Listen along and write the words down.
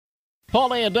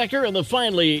Paul Decker in the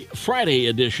finally Friday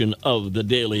edition of the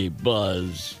Daily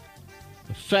Buzz.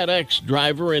 A FedEx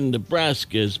driver in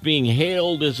Nebraska is being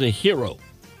hailed as a hero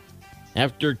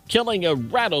after killing a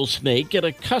rattlesnake at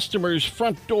a customer's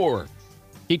front door.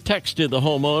 He texted the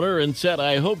homeowner and said,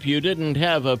 "I hope you didn't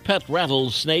have a pet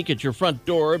rattlesnake at your front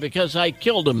door because I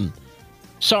killed him.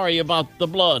 Sorry about the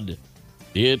blood."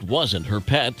 It wasn't her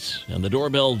pet, and the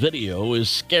doorbell video is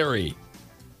scary.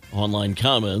 Online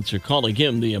comments are calling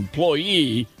him the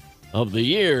employee of the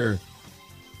year.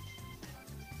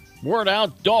 Word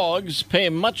out, dogs pay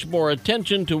much more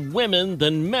attention to women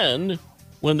than men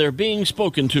when they're being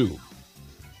spoken to.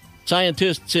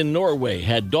 Scientists in Norway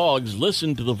had dogs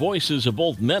listen to the voices of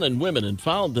both men and women and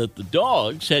found that the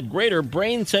dogs had greater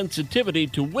brain sensitivity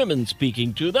to women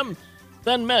speaking to them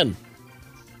than men.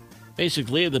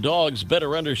 Basically, the dogs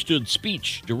better understood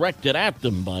speech directed at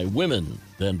them by women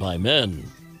than by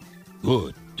men.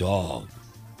 Good dog.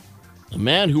 A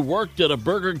man who worked at a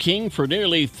Burger King for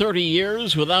nearly 30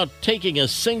 years without taking a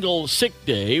single sick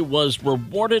day was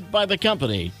rewarded by the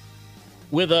company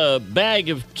with a bag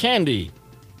of candy.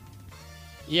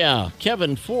 Yeah,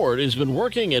 Kevin Ford has been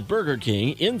working at Burger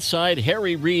King inside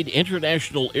Harry Reid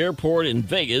International Airport in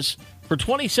Vegas for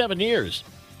 27 years.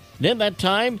 And in that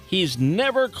time, he's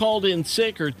never called in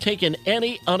sick or taken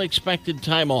any unexpected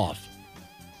time off.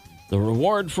 The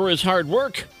reward for his hard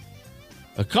work?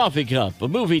 A coffee cup, a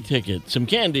movie ticket, some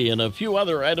candy, and a few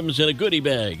other items in a goodie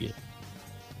bag.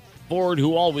 Ford,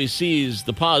 who always sees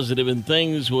the positive in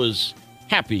things, was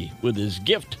happy with his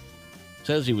gift.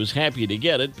 Says he was happy to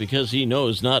get it because he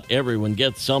knows not everyone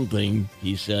gets something,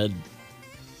 he said.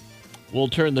 We'll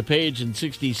turn the page in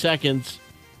 60 seconds.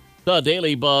 The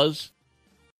Daily Buzz.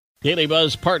 Daily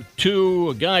Buzz Part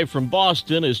 2. A guy from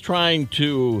Boston is trying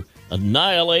to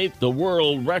annihilate the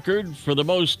world record for the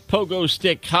most pogo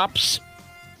stick hops.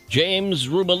 James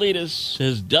Rumelidis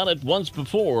has done it once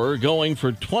before, going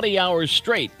for 20 hours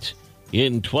straight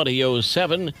in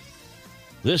 2007.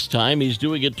 This time he's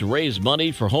doing it to raise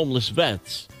money for homeless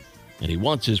vets, and he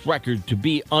wants his record to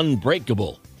be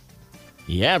unbreakable.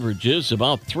 He averages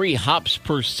about 3 hops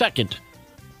per second,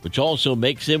 which also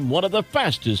makes him one of the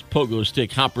fastest pogo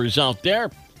stick hoppers out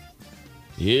there.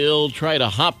 He'll try to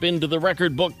hop into the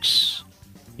record books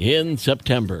in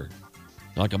September.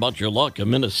 Talk about your luck. A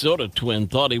Minnesota twin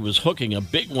thought he was hooking a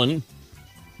big one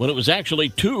when it was actually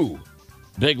 2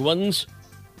 big ones.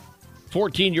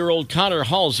 14-year-old Connor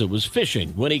Halza was fishing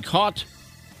when he caught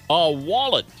a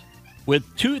wallet with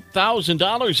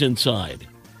 $2,000 inside.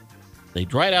 They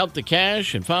dried out the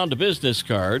cash and found a business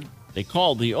card. They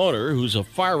called the owner, who's a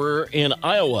farmer in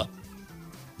Iowa.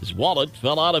 His wallet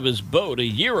fell out of his boat a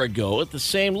year ago at the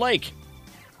same lake.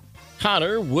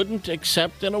 Connor wouldn't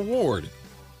accept an award,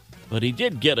 but he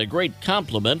did get a great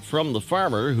compliment from the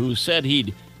farmer, who said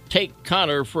he'd take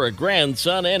Connor for a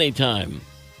grandson anytime.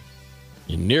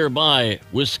 In nearby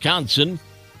Wisconsin,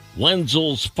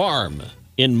 Wenzel's Farm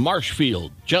in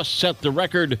Marshfield just set the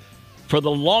record for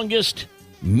the longest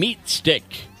meat stick.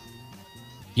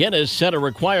 Guinness set a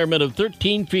requirement of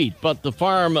 13 feet, but the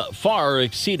farm far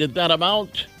exceeded that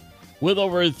amount with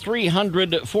over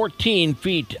 314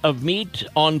 feet of meat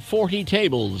on 40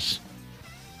 tables.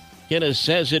 Guinness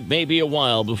says it may be a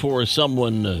while before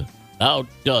someone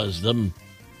outdoes them.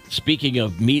 Speaking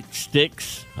of meat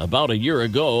sticks, about a year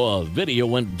ago, a video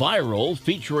went viral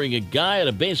featuring a guy at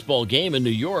a baseball game in New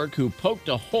York who poked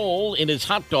a hole in his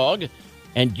hot dog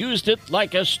and used it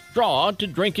like a straw to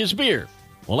drink his beer.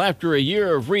 Well, after a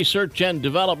year of research and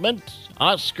development,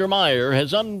 Oscar Mayer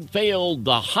has unveiled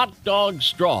the hot dog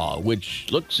straw,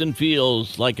 which looks and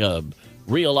feels like a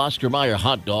real Oscar Mayer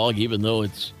hot dog, even though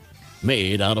it's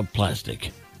made out of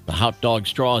plastic. The hot dog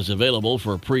straw is available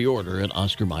for pre-order at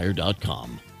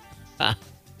OscarMayer.com.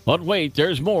 But wait,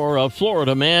 there's more. A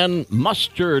Florida man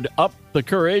mustered up the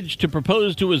courage to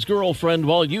propose to his girlfriend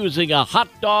while using a hot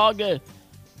dog,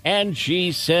 and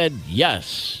she said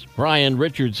yes. Brian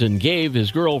Richardson gave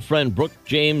his girlfriend Brooke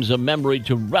James a memory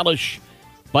to relish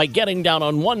by getting down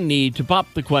on one knee to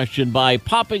pop the question by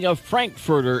popping a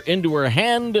Frankfurter into her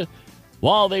hand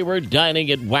while they were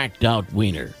dining at Whacked Out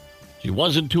Wiener. She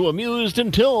wasn't too amused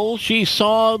until she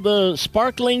saw the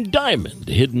sparkling diamond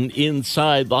hidden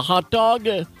inside the hot dog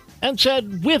and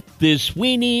said, "With this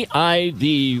weenie, I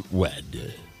thee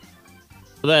wed."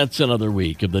 That's another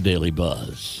week of the Daily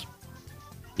Buzz.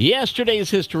 Yesterday's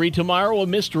history, tomorrow a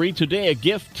mystery, today a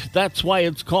gift. That's why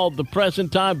it's called the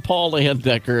present. I'm Paul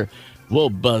Decker. We'll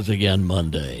buzz again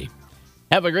Monday.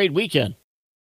 Have a great weekend.